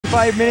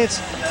45 minutes.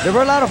 There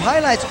were a lot of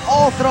highlights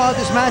all throughout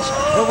this match,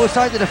 but we'll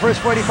start with the first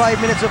 45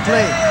 minutes of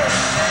play.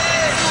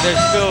 They're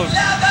still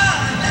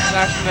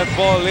smashing that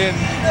ball in.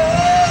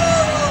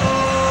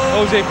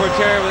 Jose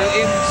Portera with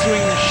an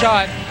in-swing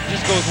shot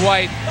just goes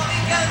wide.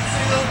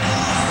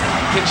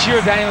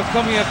 Kenshiro Daniels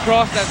coming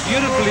across that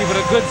beautifully, but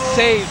a good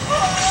save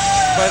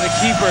by the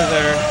keeper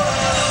there.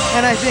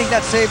 And I think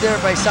that save there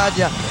by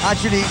Sadia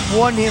actually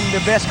won him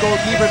the best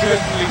goalkeeper, because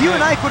you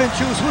and I couldn't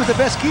choose who's the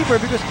best keeper,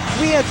 because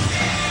we had,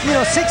 you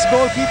know, 6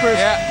 goalkeepers,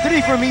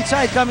 3 from each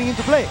side coming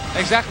into play.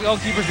 Exactly, all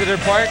keepers did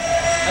their part.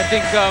 I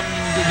think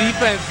the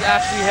defense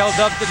actually held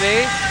up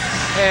today,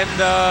 and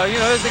you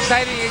know, it's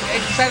exciting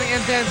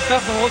end-to-end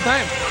stuff the whole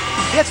time.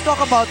 Let's talk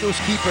about those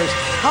keepers.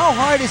 How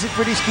hard is it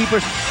for these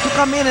keepers to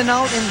come in and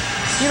out, and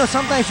you know,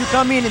 sometimes you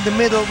come in the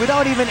middle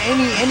without even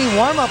any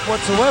warm-up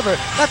whatsoever.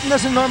 That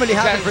doesn't normally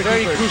happen for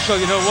very keepers. Crucial.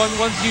 You know,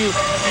 once you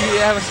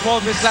have a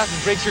small mislap,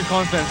 it breaks your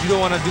confidence. You don't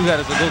want to do that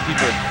as a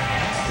goalkeeper.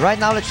 Right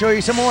now, let's show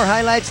you some more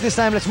highlights. This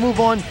time, let's move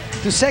on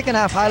to second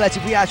half highlights,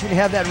 if we actually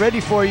have that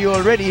ready for you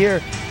already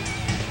here.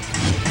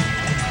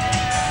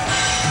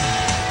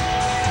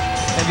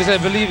 And this, I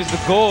believe, is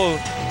the goal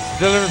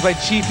delivered by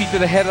Chifi to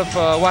the head of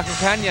Waco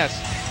Cañas.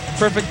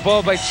 Perfect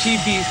ball by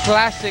Chifi,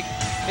 classic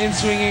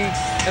in-swinging,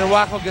 and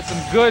Waco gets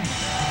some good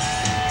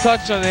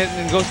touch on it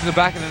and goes to the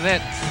back of the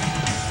net.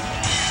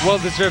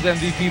 Well-deserved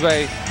MVP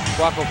by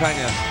Waco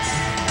Cañas.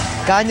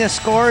 Cañas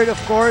scored, of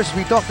course.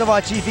 We talked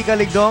about Chifi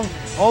Caligdong,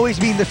 always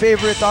being the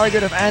favorite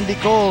target of Andy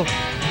Cole.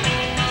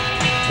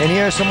 And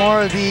here are some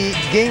more of the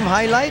game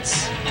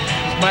highlights.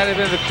 This might have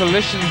been the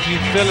collision between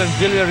Phil and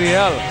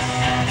Villarreal.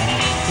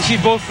 You see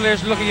both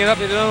players looking it up,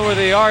 they don't know where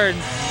they are, and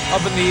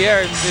up in the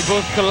air, and they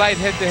both collide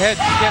head to head.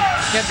 You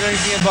can't do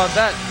anything about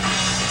that.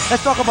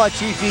 Let's talk about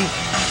Chifi.